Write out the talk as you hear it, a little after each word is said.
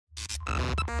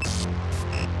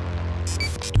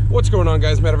What's going on,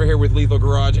 guys? Matt over here with Lethal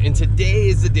Garage, and today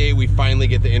is the day we finally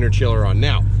get the interchiller on.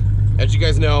 Now, as you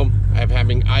guys know, I'm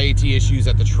having IAT issues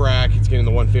at the track. It's getting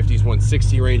the 150s,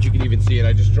 160 range. You can even see it.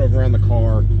 I just drove around the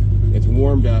car. It's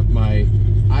warmed up. My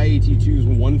IAT2 is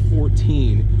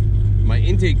 114. My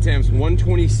intake temp's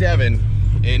 127,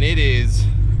 and it is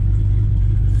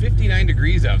 59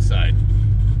 degrees outside.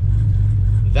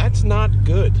 That's not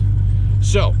good.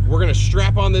 So we're gonna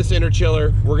strap on this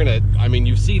interchiller. We're gonna, I mean,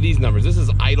 you see these numbers. This is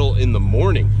idle in the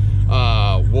morning.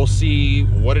 We'll see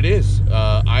what it is.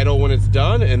 Idle when it's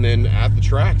done, and then at the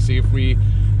track, see if we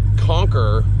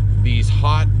conquer these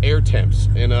hot air temps.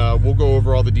 And we'll go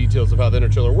over all the details of how the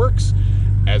interchiller works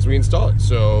as we install it.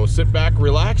 So sit back,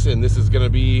 relax, and this is gonna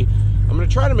be, I'm gonna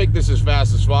try to make this as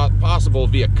fast as possible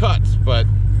via cut, but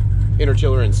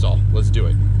interchiller install, let's do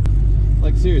it.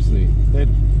 Like seriously,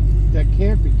 that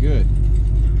can't be good.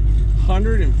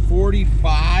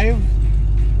 145,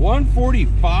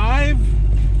 145,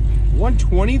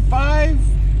 125.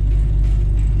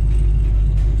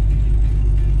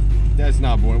 That's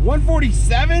not boring.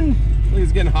 147. Look,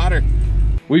 it's getting hotter.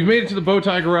 We've made it to the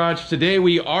Bowtie Garage. Today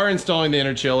we are installing the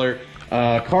interchiller.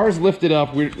 Car's lifted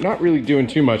up. We're not really doing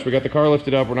too much. We got the car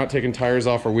lifted up. We're not taking tires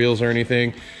off or wheels or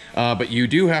anything. But you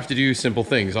do have to do simple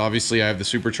things. Obviously, I have the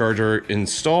supercharger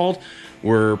installed.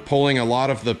 We're pulling a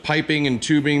lot of the piping and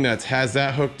tubing that has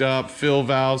that hooked up, fill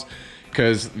valves,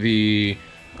 because the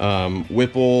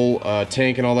Whipple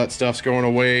tank and all that stuff's going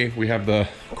away. We have the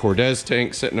Cortez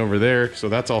tank sitting over there, so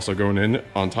that's also going in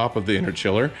on top of the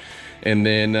interchiller. And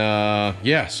then,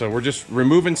 yeah, so we're just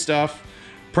removing stuff,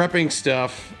 prepping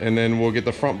stuff, and then we'll get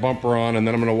the front bumper on, and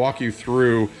then I'm gonna walk you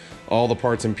through all the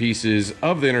parts and pieces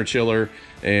of the interchiller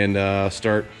and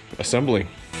start assembling.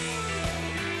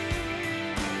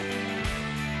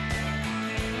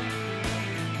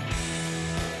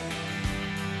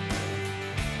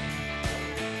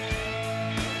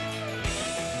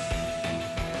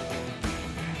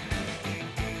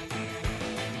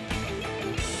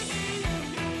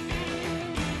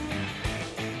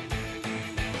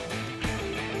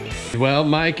 Well,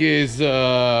 Mike is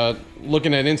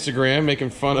looking at Instagram, making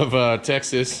fun of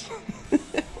Texas.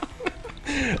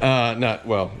 Not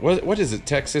well. What is it?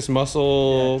 Texas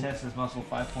Muscle. Yeah, Texas Muscle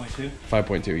 5.2.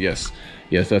 5.2. Yes,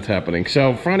 yes, that's happening.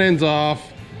 So front end's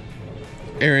off,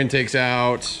 air intake's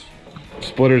out,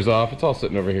 splitter's off. It's all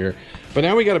sitting over here. But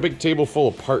now we got a big table full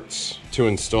of parts to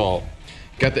install.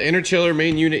 Got the interchiller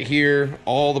main unit here,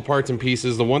 all the parts and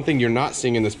pieces. The one thing you're not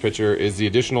seeing in this picture is the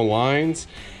additional lines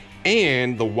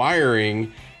and the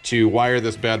wiring to wire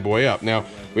this bad boy up. Now,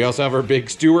 we also have our big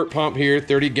Stewart pump here,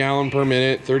 30 gallon per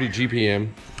minute, 30 GPM,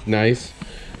 nice.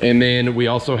 And then we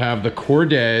also have the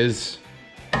Cortez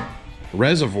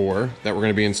reservoir that we're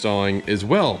gonna be installing as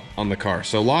well on the car.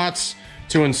 So lots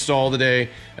to install today.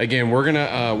 Again, we're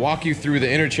gonna walk you through the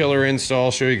interchiller install,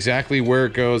 show you exactly where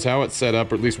it goes, how it's set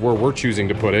up, or at least where we're choosing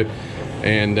to put it,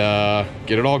 and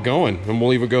get it all going. And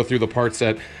we'll even go through the parts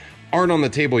that aren't on the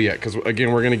table yet, because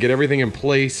again, we're gonna get everything in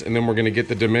place, and then we're gonna get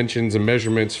the dimensions and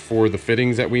measurements for the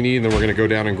fittings that we need, and then we're gonna go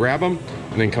down and grab them,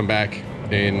 and then come back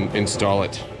and install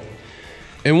it.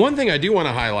 And one thing I do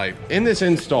wanna highlight, in this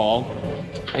install,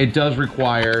 it does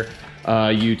require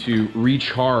you to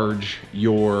recharge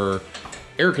your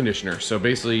air conditioner. So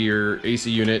basically your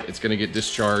AC unit, it's gonna get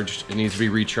discharged, it needs to be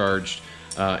recharged.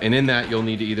 And in that, you'll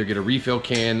need to either get a refill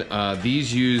can.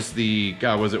 These use the,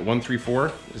 God, was it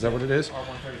 134? Is that what it is?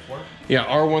 R134? Yeah,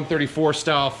 R134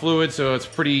 style fluid, so it's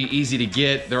pretty easy to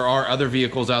get. There are other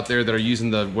vehicles out there that are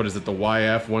using the, what is it, the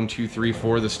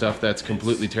YF1234, the stuff that's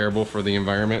completely terrible for the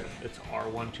environment. It's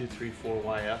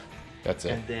R1234YF. That's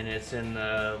it. And then it's in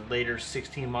the later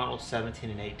 16 models, 17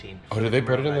 and 18. Oh, did they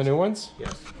put it in the new ones?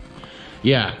 Yes.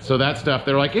 Yeah, so that stuff,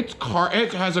 they're like, it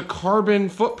has a carbon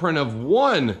footprint of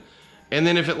 1. And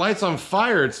then if it lights on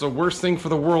fire, it's the worst thing for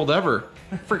the world ever.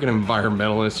 Freaking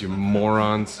environmentalists, you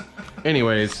morons.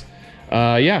 Anyways,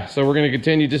 yeah, so we're gonna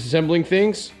continue disassembling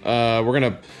things. We're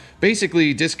gonna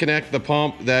basically disconnect the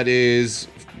pump that is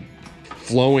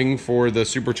flowing for the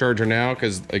supercharger now,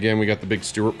 because again, we got the big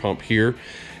Stewart pump here.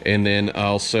 And then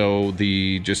also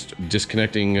the just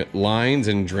disconnecting lines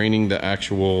and draining the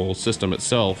actual system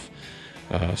itself,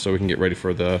 so we can get ready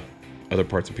for the other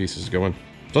parts and pieces going.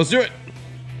 So let's do it.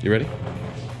 You ready?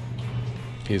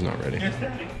 He's not ready. Yes,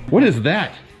 Daddy. What is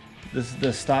that? This is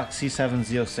the stock C7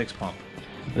 Z06 pump.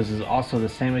 This is also the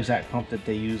same exact pump that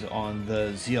they use on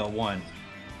the Z01.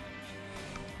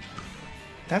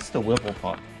 That's the Whipple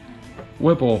pump.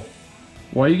 Whipple,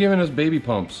 why are you giving us baby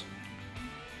pumps?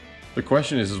 The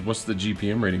question is what's the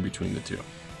GPM rating between the two?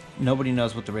 Nobody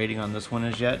knows what the rating on this one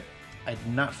is yet. I'm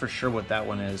not for sure what that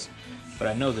one is, but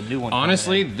I know the new one.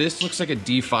 Honestly, this looks like a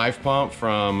D5 pump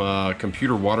from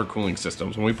computer water cooling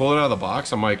systems. When we pull it out of the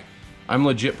box, I'm like, I'm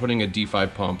legit putting a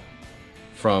D5 pump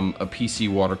from a PC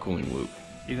water cooling loop.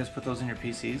 You guys put those in your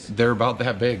PCs? They're about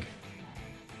that big.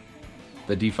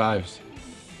 The D5s.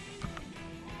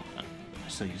 I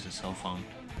still use a cell phone.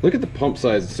 Look at the pump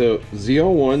size. So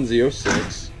Z01,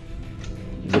 Z06.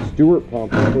 The Stewart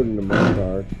pump I put into my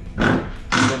car.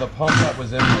 So the pump that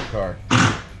was in my car.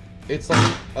 It's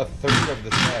like a third of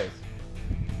the size.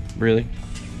 Really?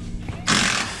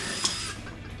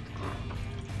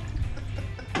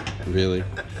 Really?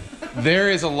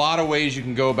 There is a lot of ways you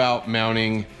can go about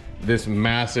mounting this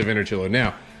massive interchiller.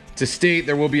 Now, to state,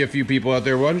 there will be a few people out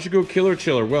there, why don't you go killer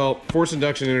chiller? Well, forced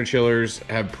induction interchillers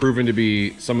have proven to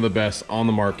be some of the best on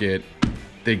the market.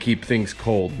 They keep things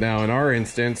cold. Now, in our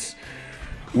instance,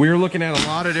 we're looking at a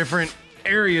lot of different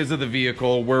areas of the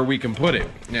vehicle where we can put it.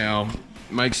 Now,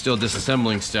 Mike's still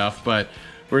disassembling stuff, but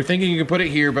we're thinking you can put it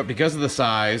here, but because of the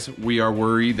size, we are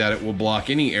worried that it will block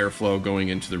any airflow going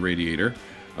into the radiator.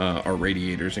 Our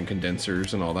radiators and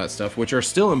condensers and all that stuff, which are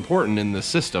still important in the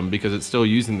system because it's still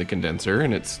using the condenser,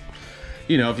 and it's,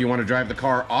 you know, if you want to drive the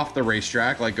car off the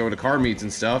racetrack, like go to car meets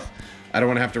and stuff, I don't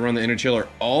want to have to run the interchiller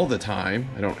all the time.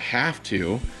 I don't have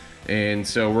to. And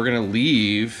so we're going to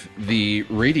leave the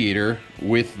radiator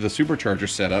with the supercharger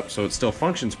set up so it still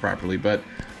functions properly. But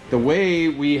the way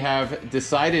we have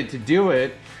decided to do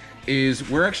it is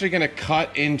we're actually going to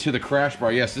cut into the crash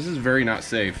bar. Yes, this is very not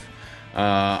safe.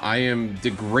 I am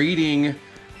degrading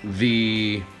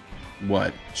the,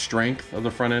 strength of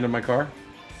the front end of my car,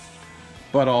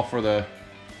 but all for the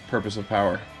purpose of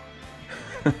power.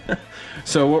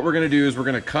 So what we're gonna do is we're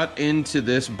gonna cut into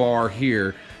this bar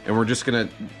here, and we're just gonna,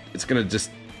 it's gonna just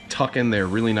tuck in there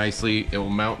really nicely. It will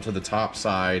mount to the top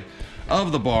side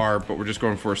of the bar, but we're just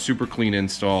going for a super clean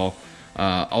install.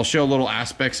 I'll show little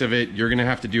aspects of it. You're gonna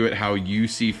have to do it how you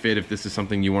see fit if this is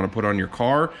something you wanna put on your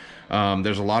car.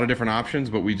 There's a lot of different options,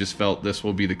 but we just felt this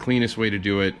will be the cleanest way to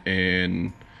do it.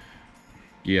 And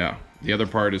yeah, the other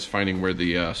part is finding where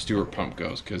the Stewart pump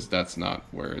goes, because that's not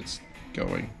where it's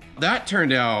going. That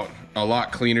turned out a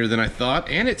lot cleaner than I thought,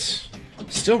 and it's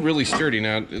still really sturdy.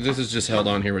 Now, this is just held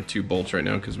on here with 2 bolts right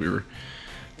now because we were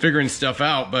figuring stuff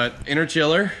out, but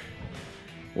interchiller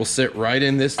will sit right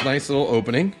in this nice little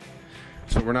opening.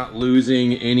 So we're not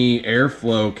losing any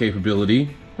airflow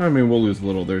capability. I mean, we'll lose a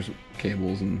little. There's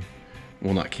cables and,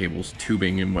 well, not cables,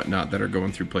 tubing and whatnot that are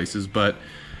going through places. But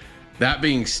that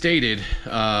being stated,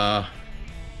 yeah,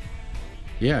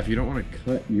 if you don't want to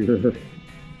cut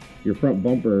your front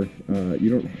bumper, you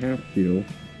don't have to,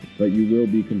 but you will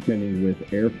be contending with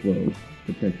airflow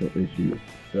potential issues.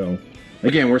 So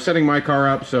again, we're setting my car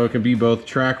up so it can be both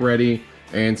track ready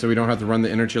and so we don't have to run the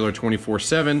interchiller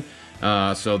 24/7.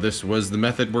 So this was the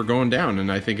method we're going down,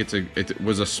 and I think it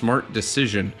was a smart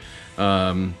decision.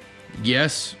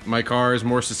 Yes, my car is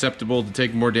more susceptible to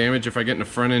take more damage if I get in a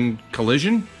front end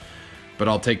collision, but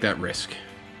I'll take that risk.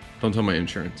 Don't tell my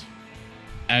insurance.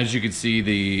 As you can see,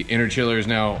 the interchiller is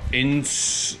now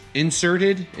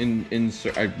inserted,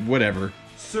 whatever.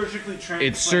 Surgically transplanted.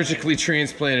 It's surgically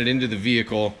transplanted into the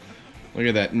vehicle. Look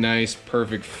at that nice,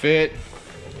 perfect fit.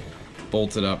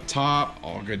 Bolted up top,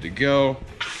 all good to go.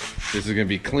 This is gonna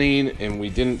be clean, and we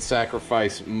didn't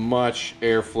sacrifice much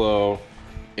airflow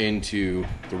into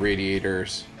the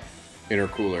radiators,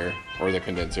 intercooler, or the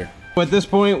condenser. At this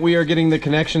point, we are getting the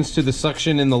connections to the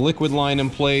suction and the liquid line in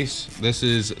place. This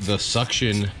is the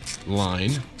suction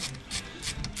line.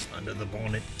 Under the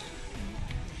bonnet.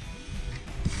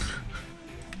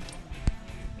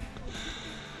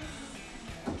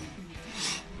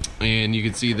 And you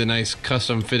can see the nice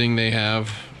custom fitting they have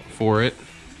for it.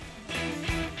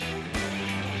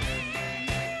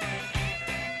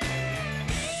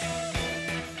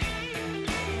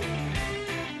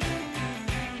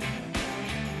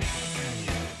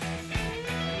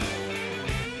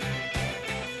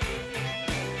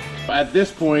 At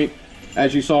this point,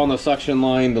 as you saw on the suction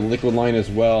line, the liquid line as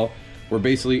well, we're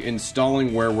basically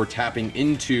installing where we're tapping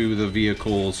into the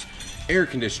vehicle's air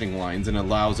conditioning lines, and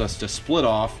allows us to split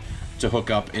off to hook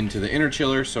up into the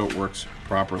interchiller so it works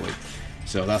properly.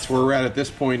 So that's where we're at this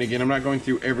point. Again, I'm not going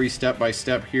through every step by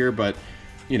step here, but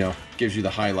you know, gives you the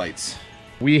highlights.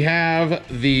 We have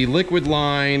the liquid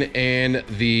line and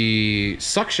the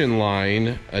suction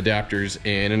line adapters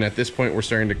in, and at this point we're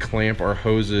starting to clamp our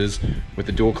hoses with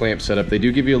the dual clamp setup. They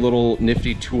do give you a little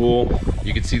nifty tool.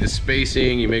 You can see the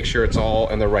spacing, you make sure it's all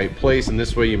in the right place, and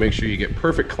this way you make sure you get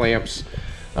perfect clamps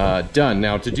done.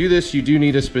 Now to do this, you do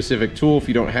need a specific tool. If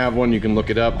you don't have one, you can look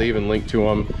it up. They even link to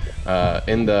them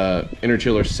in the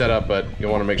Interchiller setup, but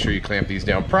you'll want to make sure you clamp these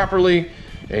down properly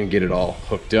and get it all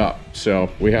hooked up. So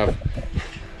we have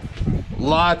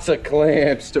lots of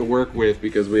clamps to work with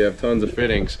because we have tons of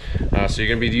fittings. So you're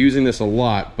gonna be using this a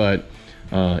lot, but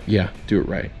yeah, do it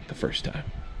right the first time.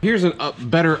 Here's a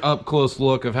better up close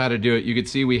look of how to do it. You can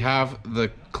see we have the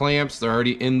clamps, they're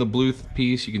already in the blue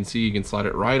piece. You can see you can slide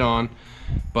it right on,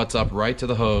 butts up right to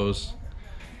the hose,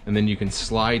 and then you can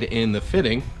slide in the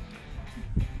fitting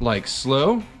like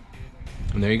slow,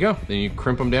 and there you go. Then you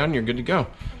crimp them down and you're good to go.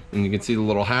 And you can see the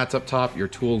little hats up top. Your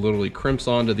tool literally crimps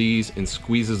onto these and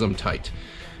squeezes them tight.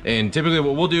 And typically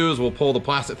what we'll do is we'll pull the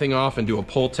plastic thing off and do a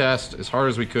pull test as hard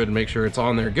as we could to make sure it's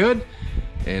on there good.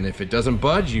 And if it doesn't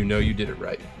budge, you know you did it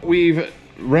right. We've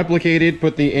replicated,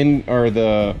 put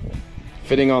the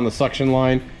fitting on the suction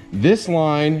line. This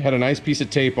line had a nice piece of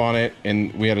tape on it,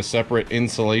 and we had a separate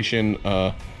insulation,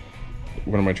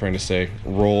 what am I trying to say?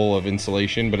 Roll of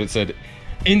insulation, but it said,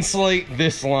 insulate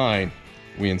this line.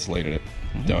 We insulated it.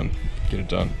 Done. Get it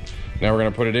done. Now we're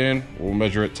gonna put it in. We'll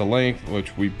measure it to length,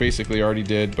 which we basically already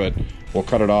did, but we'll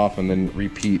cut it off and then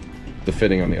repeat the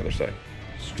fitting on the other side.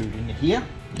 Screwed into here?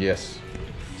 Yes.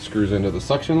 Screws into the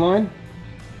suction line,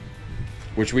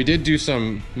 which we did do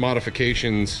some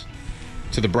modifications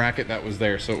to the bracket that was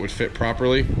there so it would fit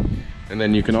properly. And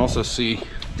then you can also see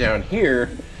down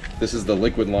here, this is the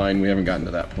liquid line. We haven't gotten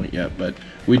to that point yet, but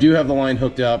we do have the line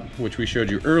hooked up, which we showed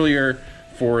you earlier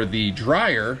for the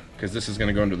dryer, because this is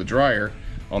gonna go into the dryer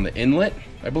on the inlet,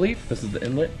 I believe. This is the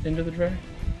inlet into the dryer,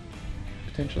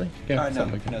 potentially? Yeah, no,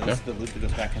 something like that. no, this is the loop that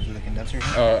goes back into the condenser.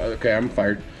 Okay, I'm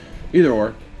fired. Either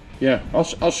or. Yeah,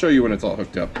 I'll show you when it's all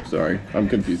hooked up. Sorry, I'm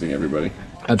confusing everybody.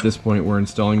 At this point, we're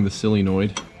installing the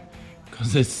solenoid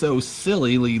because it's so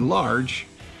sillily large.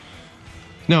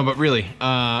 No, but really,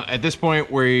 at this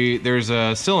point, there's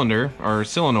a cylinder or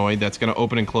solenoid that's going to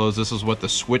open and close. This is what the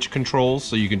switch controls,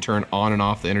 so you can turn on and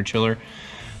off the interchiller.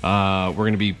 We're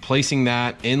going to be placing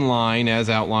that in line as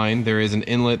outlined. There is an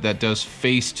inlet that does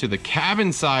face to the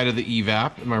cabin side of the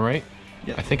evap. Am I right?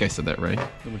 Yeah. I think I said that right.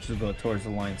 Which will go towards the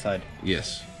line side.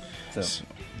 Yes. So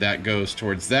that goes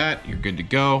towards that. You're good to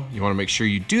go. You want to make sure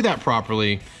you do that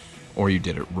properly, or you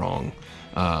did it wrong.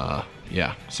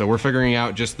 Yeah. So we're figuring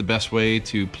out just the best way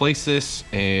to place this,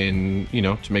 and you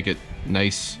know, to make it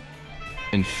nice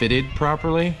and fitted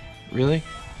properly. Really,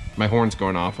 my horn's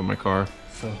going off on my car.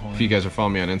 So if you guys are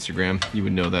following me on Instagram, you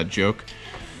would know that joke.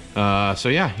 So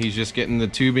yeah, he's just getting the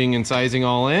tubing and sizing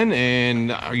all in.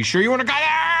 And are you sure you want to go there?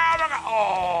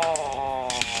 Oh.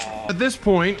 At this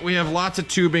point, we have lots of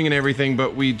tubing and everything,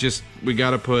 but we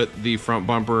got to put the front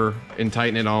bumper and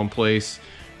tighten it all in place.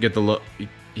 Get the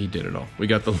he did it all. We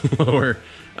got the lower.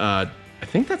 I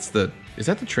think is that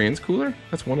the trans cooler?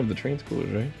 That's one of the trans coolers,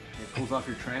 right? it cools off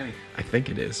your tranny. I think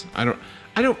it is.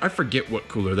 I forget what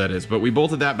cooler that is, but we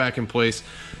bolted that back in place.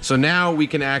 So now we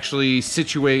can actually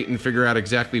situate and figure out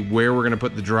exactly where we're gonna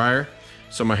put the dryer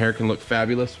so my hair can look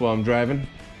fabulous while I'm driving.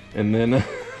 And then,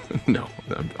 no,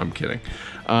 I'm kidding.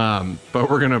 But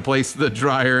we're gonna place the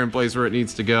dryer in place where it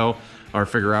needs to go, or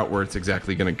figure out where it's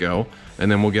exactly gonna go. And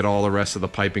then we'll get all the rest of the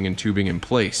piping and tubing in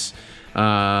place.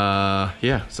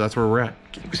 Yeah, so that's where we're at.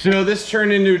 So this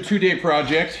turned into a 2-day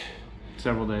project.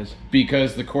 Several days.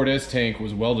 Because the Cortez tank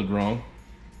was welded wrong.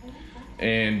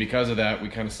 And because of that, we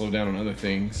kind of slowed down on other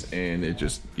things, and it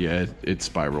just, yeah, it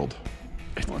spiraled.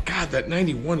 God, that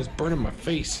 91 is burning my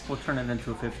face. We'll turn it into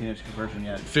a 15-inch conversion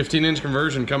yet. 15-inch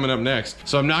conversion coming up next.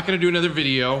 So I'm not gonna do another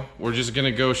video. We're just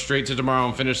gonna go straight to tomorrow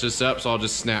and finish this up, so I'll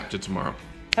just snap to tomorrow.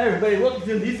 Hey everybody, welcome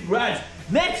to this garage.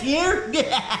 Next year.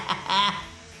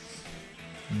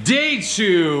 Day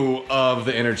 2 of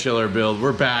the Interchiller build.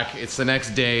 We're back. It's the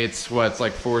next day. It's what? It's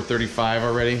like 4:35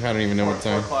 already. I don't even know what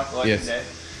time. 4 o'clock, election day.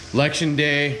 Election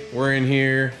day. We're in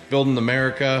here building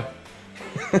America.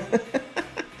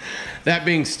 That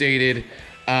being stated,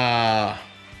 the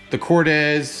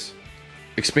Cortez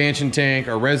expansion tank,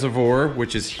 our reservoir,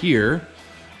 which is here,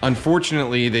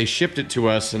 unfortunately they shipped it to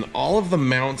us, and all of the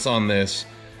mounts on this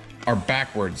are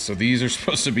backwards. So these are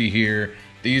supposed to be here.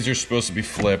 These are supposed to be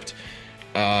flipped.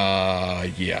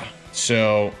 Yeah.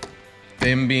 So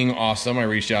them being awesome, I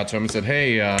reached out to them and said,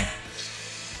 hey,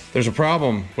 there's a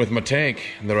problem with my tank.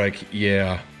 And they're like,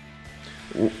 yeah,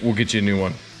 we'll get you a new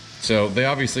one. So they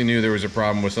obviously knew there was a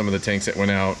problem with some of the tanks that went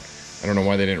out. I don't know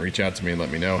why they didn't reach out to me and let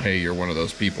me know, hey, you're one of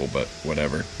those people, but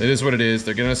whatever. It is what it is.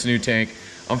 They're getting us a new tank.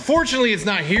 Unfortunately, it's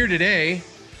not here today.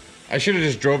 I should have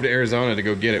just drove to Arizona to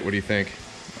go get it. What do you think?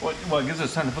 Well, it gives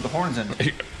us time to put the horns in.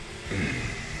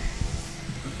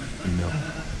 No.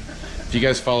 If you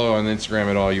guys follow on Instagram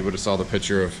at all, you would have saw the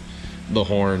picture of the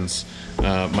horns.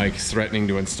 Mike's threatening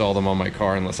to install them on my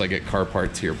car unless I get car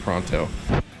parts here pronto.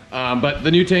 But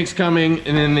the new tank's coming,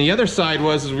 and then the other side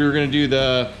was we were gonna do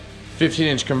the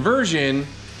 15-inch conversion.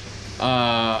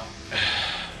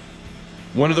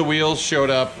 One of the wheels showed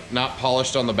up not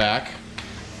polished on the back,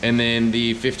 and then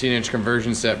the 15-inch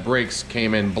conversion set brakes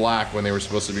came in black when they were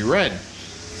supposed to be red.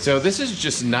 So this is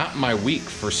just not my week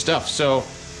for stuff. So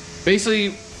basically,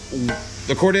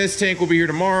 the Cortez tank will be here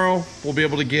tomorrow. We'll be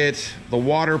able to get the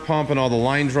water pump and all the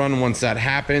lines run once that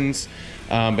happens.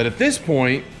 But at this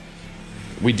point,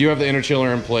 we do have the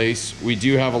interchiller in place. We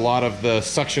do have a lot of the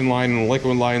suction line and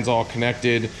liquid lines all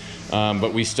connected,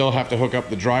 but we still have to hook up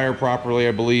the dryer properly,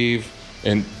 I believe.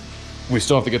 And we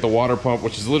still have to get the water pump,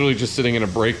 which is literally just sitting in a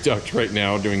brake duct right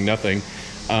now doing nothing.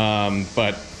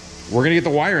 But we're gonna get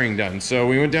the wiring done. So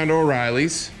we went down to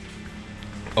O'Reilly's.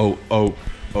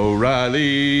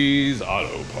 O'Reilly's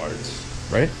Auto Parts,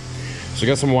 right? So we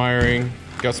got some wiring,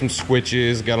 got some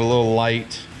switches, got a little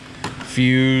light,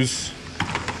 fuse,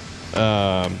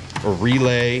 a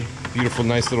relay, beautiful,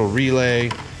 nice little relay,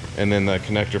 and then the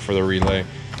connector for the relay.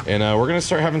 And we're gonna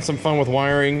start having some fun with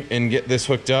wiring and get this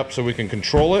hooked up so we can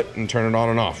control it and turn it on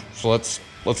and off. So let's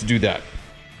do that.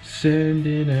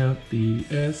 Sending out the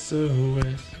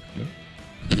SOS.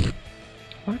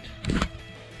 What?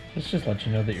 Let's just let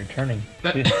you know that you're turning.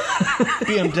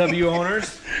 BMW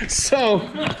owners. So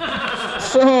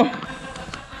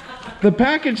the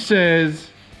package says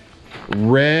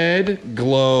red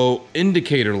glow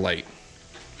indicator light.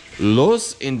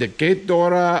 Los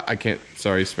indicadora. I can't,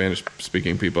 sorry, Spanish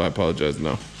speaking people, I apologize,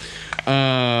 no.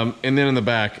 And then in the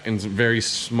back, in very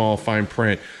small fine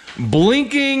print,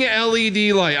 blinking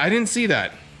LED light. I didn't see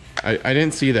that. I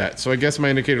didn't see that. So I guess my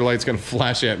indicator light's gonna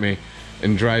flash at me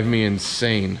and drive me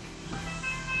insane.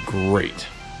 Great.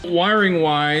 Wiring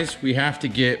wise, we have to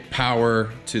get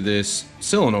power to this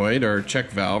solenoid or check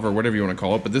valve or whatever you want to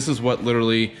call it, but this is what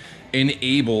literally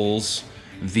enables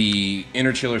the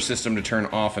interchiller system to turn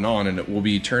off and on, and it will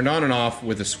be turned on and off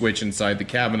with a switch inside the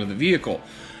cabin of the vehicle.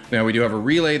 Now we do have a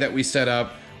relay that we set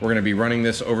up. We're going to be running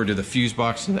this over to the fuse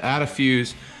box to add a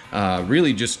fuse,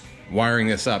 really just wiring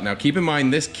this up. Now keep in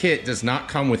mind, this kit does not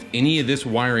come with any of this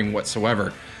wiring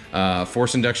whatsoever.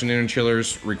 Forced induction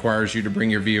interchillers requires you to bring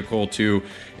your vehicle to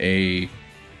a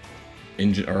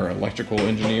electrical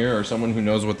engineer or someone who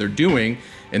knows what they're doing.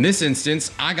 In this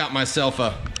instance, I got myself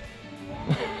a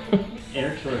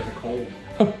Interchillers are cold.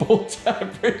 A bolt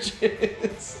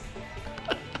bridges.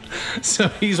 So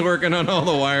he's working on all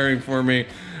the wiring for me.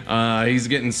 He's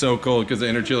getting so cold because the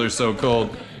interchiller's so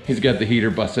cold. He's got the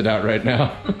heater busted out right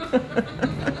now.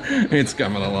 It's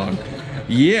coming along.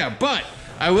 Yeah, but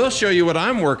I will show you what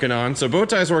I'm working on. So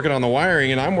Bowtie's working on the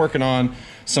wiring and I'm working on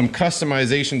some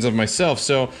customizations of myself.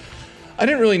 So I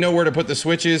didn't really know where to put the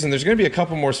switches, and there's gonna be a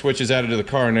couple more switches added to the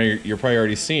car, and now you're probably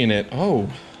already seeing it. Oh,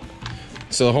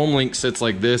 so the home link sits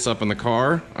like this up in the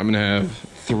car. I'm gonna have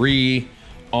 3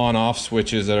 on-off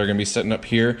switches that are gonna be setting up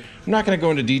here. I'm not gonna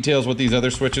go into details what these other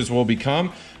switches will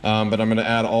become, but I'm gonna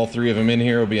add all 3 of them in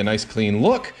here. It'll be a nice clean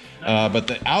look, but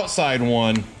the outside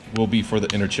one will be for the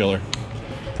interchiller.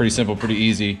 Pretty simple, pretty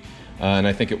easy, and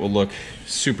I think it will look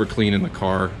super clean in the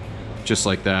car, just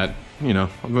like that. You know,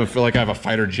 I'm gonna feel like I have a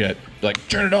fighter jet. Like,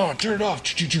 turn it on, turn it off.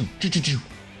 Is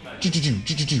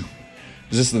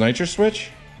this the nitrous switch?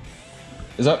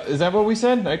 Is that what we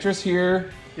said? Nitrous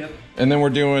here. Yep. And then we're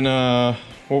doing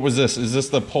what was this? Is this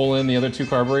the pull in the other 2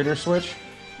 carburetor switch?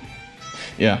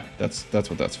 Yeah, that's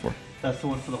what that's for. That's the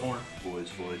one for the horn. Voice,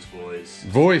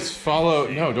 follow.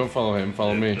 No, don't follow him.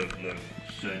 Follow me.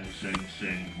 Sing.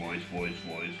 Voice.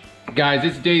 Guys,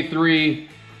 it's day 3.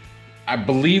 I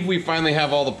believe we finally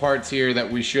have all the parts here that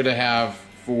we should have had.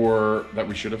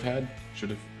 Should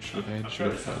have had. I'm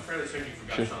fairly certain you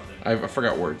forgot something. I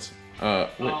forgot words. We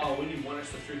need 1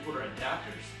 3/4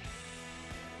 adapters.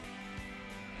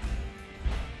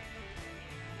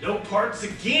 No parts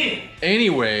again!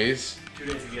 Anyways, 2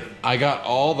 days again. I got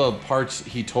all the parts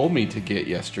he told me to get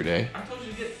yesterday. I told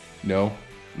you to get. No.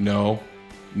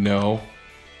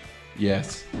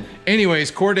 Yes.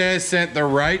 Anyways, Cortez sent the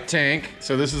right tank.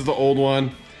 So this is the old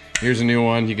one. Here's a new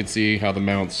one. You can see how the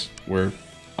mounts were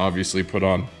obviously put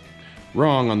on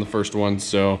wrong on the first one.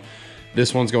 So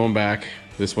this one's going back.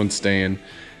 This one's staying.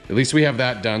 At least we have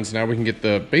that done. So now we can get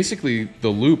basically the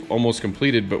loop almost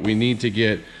completed, but we need to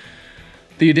get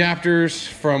the adapters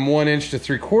from 1 inch to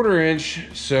 3/4 inch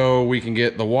so we can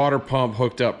get the water pump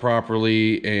hooked up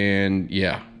properly. And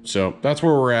yeah, so that's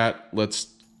where we're at. Let's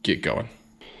get going.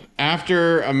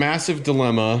 After a massive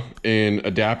dilemma in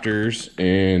adapters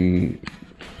and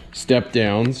step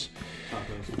downs,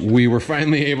 we were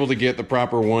finally able to get the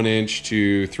proper 1 inch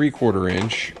to 3/4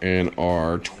 inch in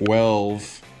our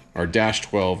dash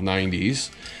 12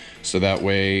 90s. So that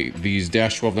way these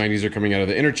dash 12 90s are coming out of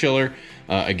the interchiller.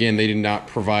 Again, they did not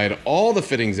provide all the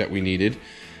fittings that we needed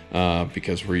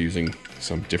because we're using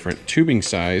some different tubing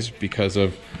size because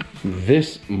of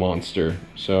this monster.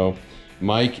 So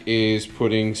Mike is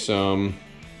putting some,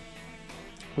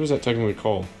 what is that technically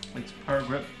called? It's power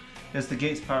grip. It's the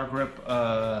Gates power grip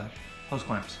hose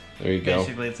clamps. There you go.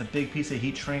 Basically, it's a big piece of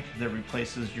heat shrink that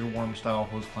replaces your warm style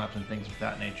hose clamps and things of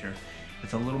that nature.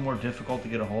 It's a little more difficult to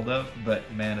get a hold of,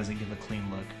 but man, does it give a clean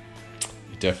look.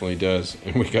 It definitely does.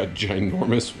 And we got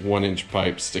ginormous 1 inch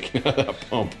pipes sticking out of that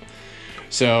pump.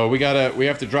 So we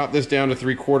have to drop this down to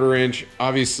 3/4 inch.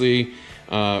 Obviously,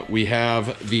 we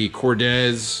have the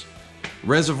Cortez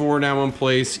reservoir now in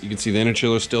place. You can see the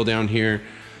interchiller still down here.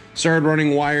 Started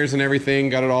running wires and everything,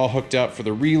 got it all hooked up for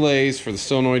the relays, for the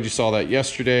solenoid, you saw that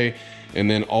yesterday.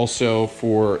 And then also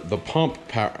for the pump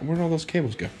power, where'd all those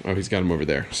cables go? Oh, he's got them over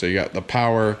there. So you got the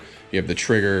power, you have the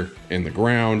trigger and the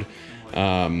ground.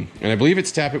 And I believe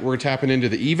we're tapping into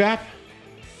the evap.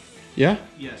 Yeah?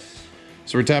 Yes.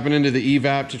 So we're tapping into the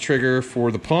evap to trigger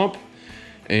for the pump.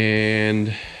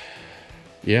 And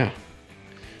yeah,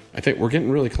 I think we're getting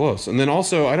really close. And then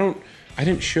also, I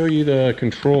didn't show you the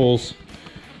controls,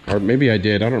 or maybe I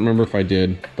did. I don't remember if I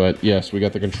did, but yes, we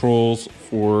got the controls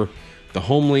for the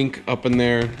home link up in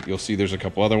there. You'll see there's a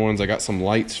couple other ones. I got some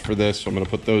lights for this, so I'm gonna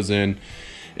put those in.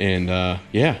 And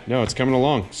yeah, no, it's coming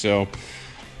along. So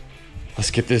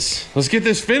let's get this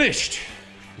finished.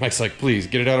 Mike's like, please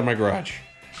get it out of my garage.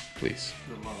 Please,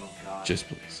 just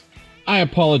please. I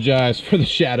apologize for the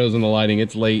shadows and the lighting.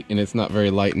 It's late and it's not very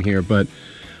light in here, but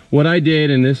what I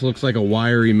did, and this looks like a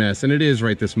wiry mess, and it is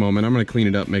right this moment. I'm gonna clean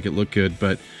it up, make it look good,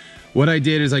 but what I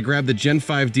did is I grabbed the Gen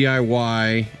 5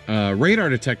 DIY radar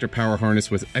detector power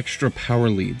harness with extra power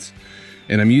leads.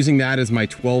 And I'm using that as my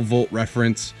 12-volt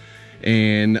reference.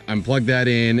 And I'm plugged that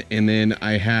in, and then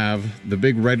I have the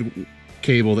big red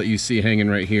cable that you see hanging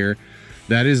right here.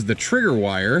 That is the trigger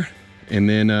wire. And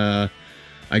then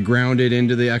I ground it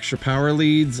into the extra power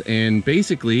leads, and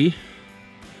basically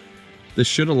this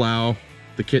should allow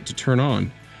the kit to turn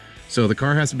on. So the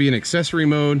car has to be in accessory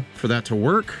mode for that to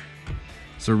work.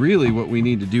 So really what we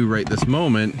need to do right this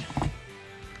moment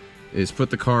is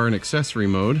put the car in accessory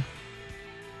mode.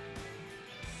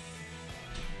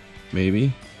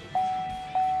 Maybe.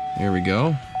 There we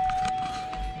go.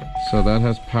 So that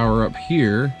has power up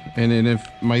here. And then if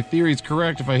my theory is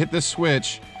correct, if I hit this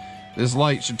switch, this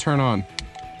light should turn on.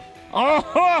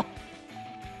 Oh!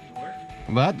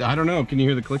 That, I don't know. Can you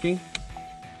hear the clicking?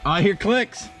 I hear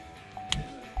clicks.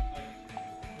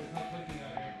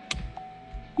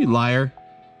 You liar.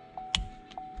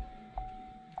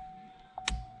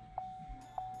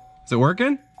 Is it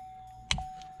working?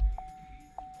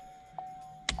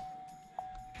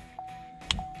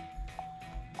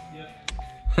 Yep.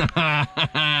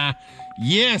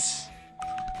 Yes!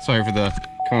 Sorry for the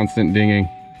constant dinging.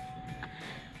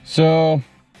 So,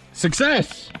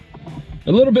 success!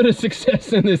 A little bit of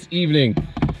success in this evening.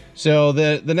 So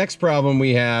the next problem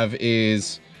we have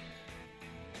is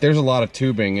there's a lot of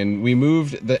tubing, and we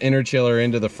moved the interchiller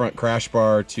into the front crash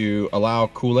bar to allow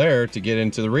cool air to get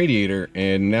into the radiator.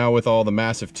 And now with all the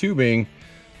massive tubing,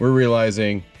 we're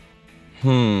realizing,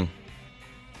 there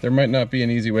might not be an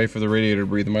easy way for the radiator to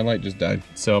breathe. And my light just died.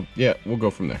 So yeah, we'll go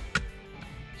from there.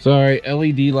 Sorry,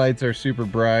 LED lights are super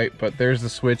bright, but there's the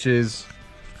switches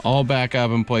all back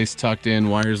up in place, tucked in,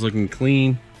 wires looking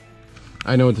clean.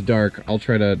 I know it's dark. I'll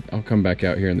come back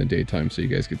out here in the daytime so you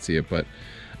guys can see it, but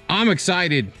I'm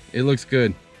excited. It looks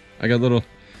good. I got little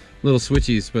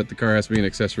switchies, but the car has to be in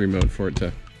accessory mode for it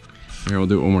to. Here, we'll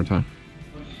do it one more time.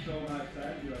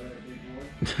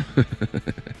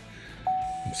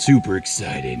 I'm super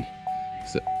excited.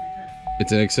 So,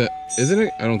 it's an isn't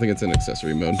it? I don't think it's in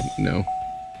accessory mode. No.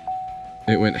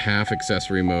 It went half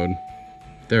accessory mode.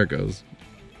 There it goes.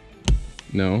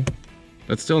 No.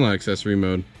 That's still not accessory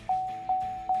mode.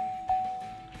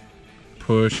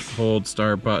 Push, hold,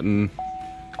 start button.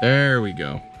 There we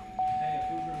go.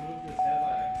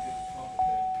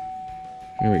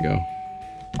 There we go.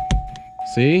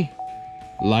 See?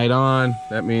 Light on.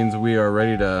 That means we are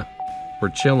ready to, we're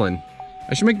chilling.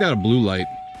 I should make that a blue light.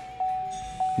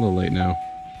 A little late now.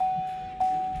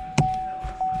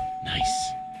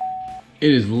 Nice.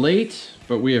 It is late,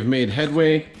 but we have made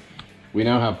headway. We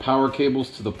now have power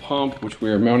cables to the pump, which we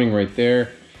are mounting right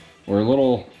there. We're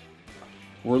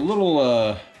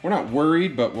not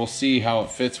worried, but we'll see how it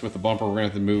fits with the bumper. We're gonna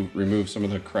have to remove some of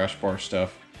the crash bar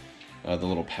stuff, the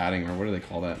little padding, or what do they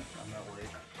call that? I'm not worried.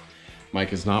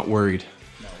 Mike is not worried.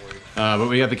 Not worried. But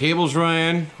we have the cables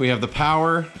running, we have the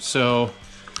power. So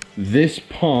this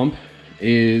pump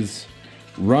is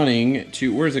running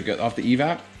to, where does it go? Off the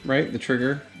evap, right? The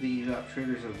trigger? The evap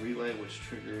triggers a relay which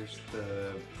triggers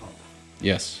the pump.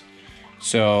 Yes.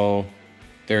 So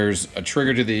there's a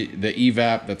trigger to the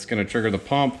evap that's gonna trigger the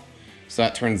pump. So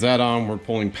that turns that on. We're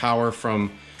pulling power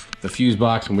from the fuse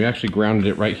box, and we actually grounded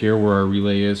it right here where our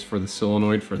relay is for the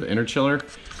solenoid for the interchiller.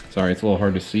 Sorry, it's a little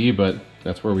hard to see, but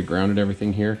that's where we grounded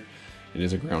everything here. It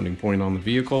is a grounding point on the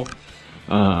vehicle.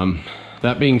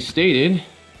 That being stated,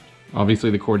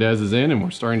 obviously the Cortez is in and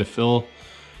we're starting to fill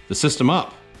the system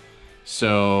up.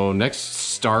 So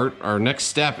our next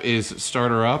step is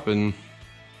start her up and,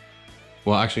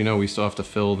 well, actually no, we still have to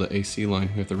fill the AC line.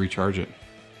 We have to recharge it.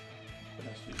 It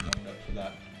has to be warmed up for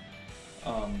that.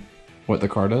 What, the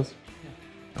car does?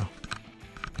 Yeah,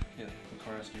 the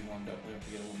car has to be warmed up. We have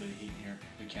to get a little bit of heat in here.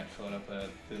 We can't fill it up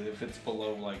if it's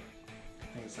below, like, I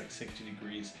think it's like 60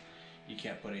 degrees, you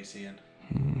can't put AC in.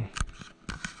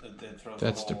 It throws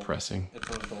That's depressing. It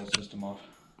throws the whole system off.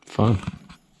 Fun.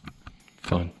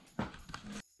 Fun.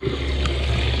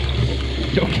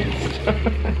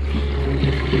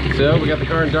 So we got the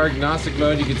car in diagnostic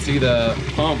mode. You can see the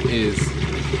pump is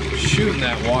shooting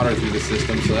that water through the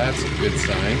system, so that's a good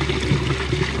sign.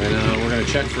 And we're gonna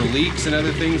check for leaks and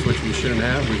other things, which we shouldn't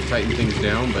have. We've tightened things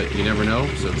down, but you never know,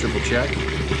 so triple check.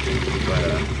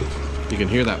 But you can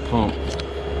hear that pump.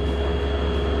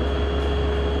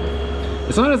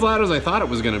 It's not as loud as I thought it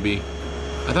was gonna be.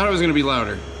 I thought it was gonna be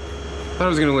louder. I thought it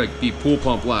was gonna like be pool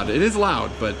pump loud. It is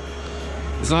loud, but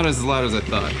it's not as loud as I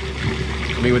thought.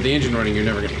 I mean, with the engine running, you're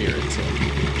never gonna hear it, so.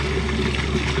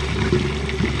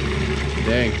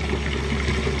 Dang.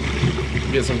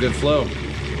 Get some good flow.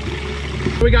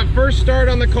 We got first start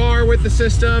on the car with the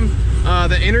system.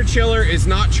 The interchiller is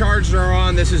not charged or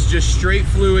on. This is just straight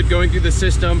fluid going through the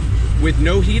system with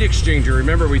no heat exchanger.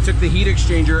 Remember, we took the heat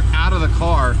exchanger out of the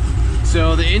car.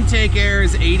 So the intake air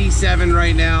is 87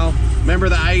 right now. Remember,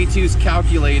 the IE2 is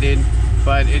calculated,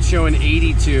 but it's showing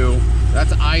 82.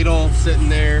 That's idle, sitting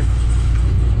there.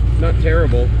 Not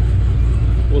terrible.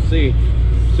 We'll see.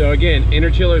 So again,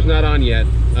 interchiller's not on yet.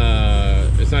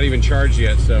 It's not even charged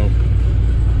yet, so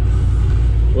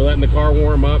we're letting the car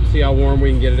warm up, see how warm we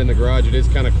can get it in the garage. It is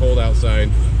kind of cold outside.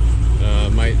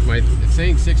 It's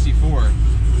saying 64.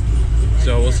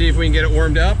 So we'll see if we can get it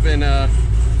warmed up and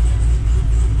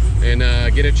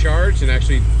get it charged and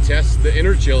actually test the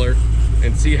interchiller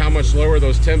and see how much lower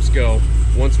those temps go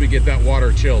once we get that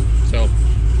water chilled. So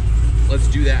let's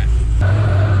do that.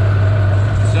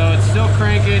 So it's still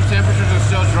cranking, temperatures are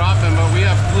still dropping, but we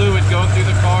have fluid going through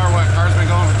the car. What, car's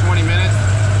been going for 20 minutes,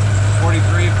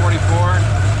 43, 44.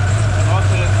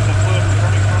 Also, the fluid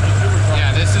coming from the supercharger.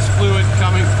 Yeah, this is fluid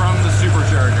coming from the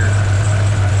supercharger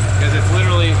because it's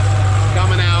literally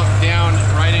coming out down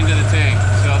right into the tank.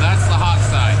 So that's the hot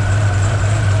side.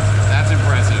 That's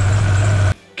impressive.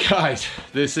 Guys,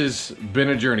 this has been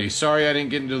a journey. Sorry I didn't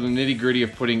get into the nitty-gritty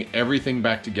of putting everything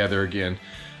back together again,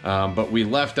 but we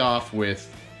left off with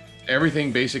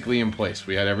everything basically in place.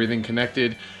 We had everything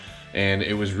connected and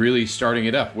it was really starting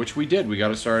it up, which we did. We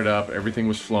got it started up, everything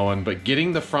was flowing, but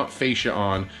getting the front fascia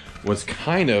on was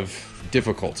kind of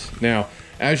difficult. Now,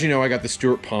 as you know, I got the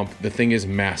Stewart pump. The thing is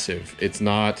massive. It's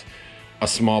not a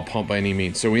small pump by any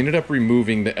means. So we ended up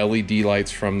removing the LED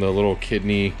lights from the little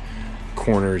kidney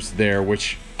corners there,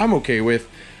 which I'm okay with.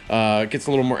 It gets a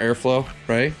little more airflow,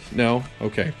 right? No?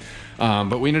 Okay.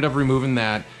 But we ended up removing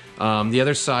that. The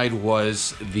other side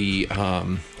was the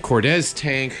Cortez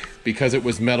tank. Because it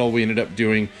was metal, we ended up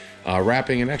doing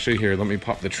wrapping. And actually here, let me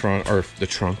pop the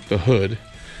the hood.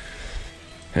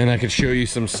 And I could show you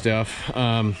some stuff.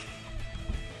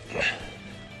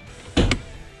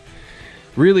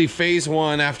 Really phase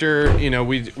one, after, you know,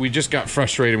 we just got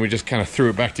frustrated and we just kind of threw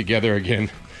it back together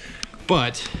again.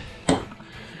 But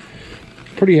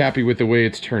pretty happy with the way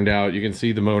it's turned out. You can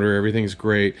see the motor, everything's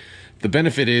great. The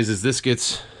benefit is this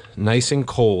gets nice and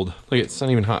cold. Look, it's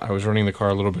not even hot. I was running the car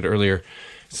a little bit earlier.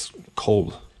 It's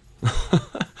cold.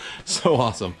 So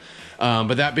awesome.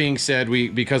 But that being said,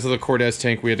 because of the Cortez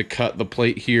tank, we had to cut the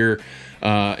plate here.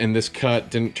 And this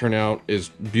cut didn't turn out as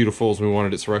beautiful as we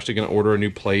wanted it. So we're actually going to order a new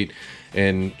plate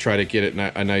and try to get it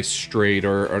a nice straight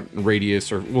or a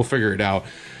radius, or we'll figure it out.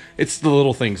 It's the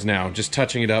little things now, just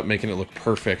touching it up, making it look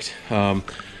perfect.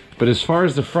 But as far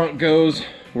as the front goes,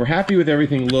 we're happy with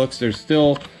everything looks. There's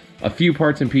still a few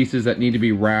parts and pieces that need to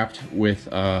be wrapped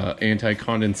with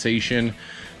anti-condensation.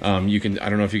 I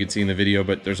don't know if you can see in the video,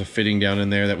 but there's a fitting down in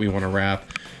there that we want to wrap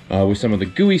with some of the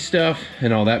gooey stuff.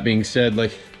 And all that being said,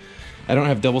 like, I don't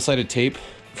have double-sided tape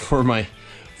for my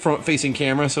front-facing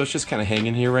camera, so it's just kind of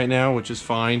hanging here right now, which is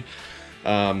fine.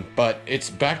 But it's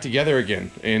back together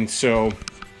again. And so,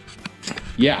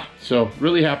 yeah, so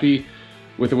really happy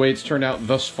with the way it's turned out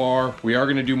thus far. We are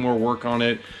gonna do more work on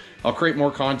it. I'll create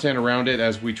more content around it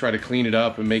as we try to clean it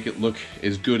up and make it look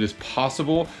as good as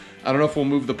possible. I don't know if we'll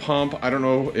move the pump. I don't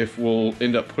know if we'll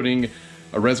end up putting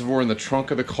a reservoir in the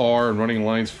trunk of the car and running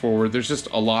lines forward. There's just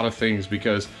a lot of things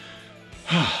because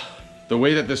the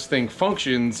way that this thing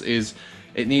functions is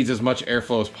it needs as much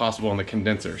airflow as possible on the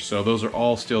condenser. So those are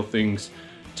all still things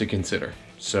to consider.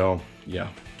 So yeah,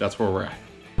 that's where we're at.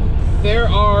 There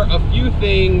are a few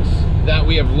things that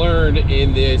we have learned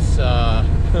in this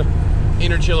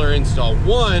interchiller install.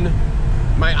 One,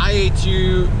 my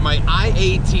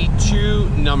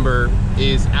IAT2 number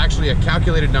is actually a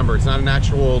calculated number. It's not an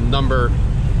actual number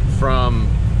from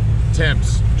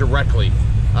temps directly.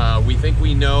 We think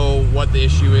we know what the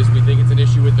issue is. We think it's an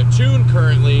issue with the tune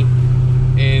currently,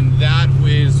 and that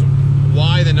is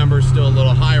why the number is still a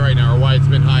little high right now, or why it's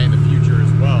been high in the future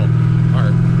as well,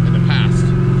 or in the past,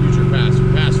 past,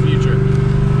 future.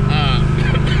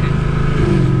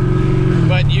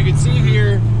 But you can see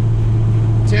here,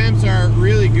 temps are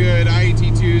really good.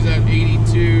 IAT2's at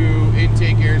 82,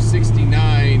 intake air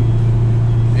 69,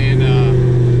 and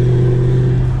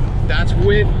that's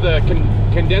with the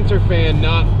condenser fan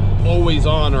not always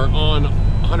on or on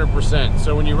 100%.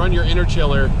 So when you run your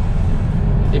interchiller,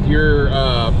 if your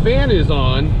fan is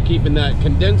on, keeping that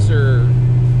condenser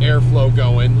airflow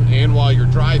going, and while you're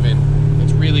driving,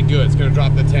 it's really good. It's gonna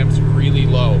drop the temps really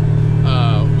low.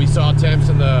 We saw temps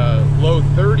in the low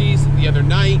 30s the other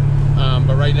night,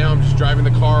 but right now I'm just driving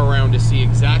the car around to see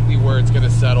exactly where it's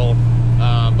gonna settle.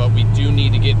 But we do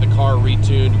need to get the car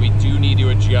retuned. We do need to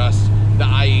adjust the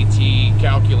IAT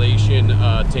calculation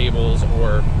tables,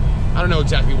 or I don't know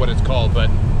exactly what it's called,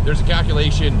 but there's a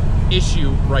calculation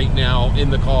issue right now in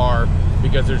the car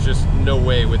because there's just no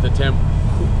way with the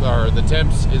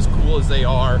temps as cool as they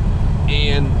are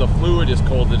and the fluid as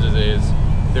cold as it is,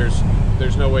 there's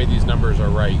no way these numbers are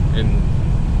right, and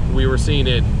we were seeing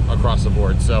it across the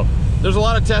board. So there's a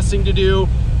lot of testing to do.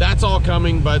 That's all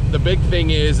coming, but the big thing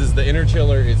is the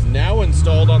interchiller is now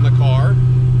installed on the car,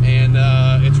 and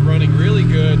it's running really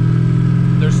good.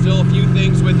 There's still a few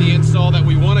things with the install that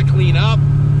we want to clean up,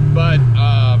 but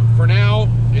for now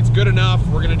it's good enough.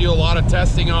 We're going to do a lot of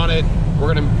testing on it.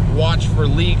 We're going to watch for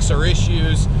leaks or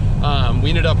issues. We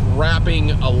ended up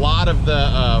wrapping a lot of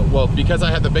the well, because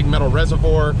I had the big metal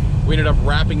reservoir, we ended up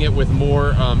wrapping it with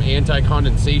more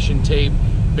anti-condensation tape,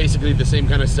 basically the same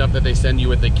kind of stuff that they send you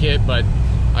with the kit, but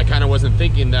I kind of wasn't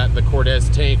thinking that the Cortez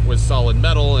tank was solid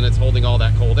metal and it's holding all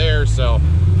that cold air, so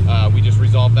we just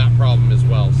resolved that problem as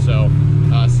well. So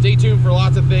stay tuned for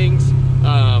lots of things,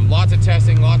 lots of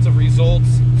testing, lots of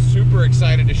results. Super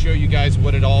excited to show you guys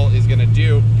what it all is going to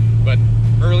do, but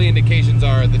early indications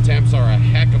are the temps are a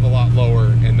heck of a lot lower,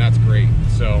 and that's great.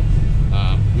 So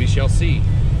we shall see.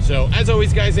 So as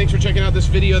always, guys, thanks for checking out this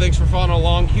video. Thanks for following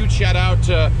along. Huge shout out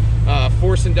to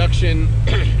Forced Induction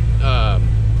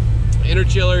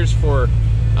Interchillers for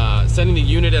sending the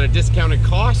unit at a discounted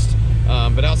cost.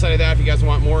 But outside of that, if you guys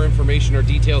want more information or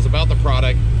details about the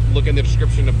product, look in the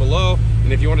description below.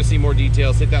 And if you want to see more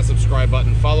details, hit that subscribe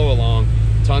button, follow along.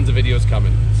 Tons of videos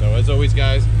coming. So as always,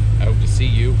 guys, I hope to see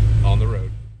you on the road.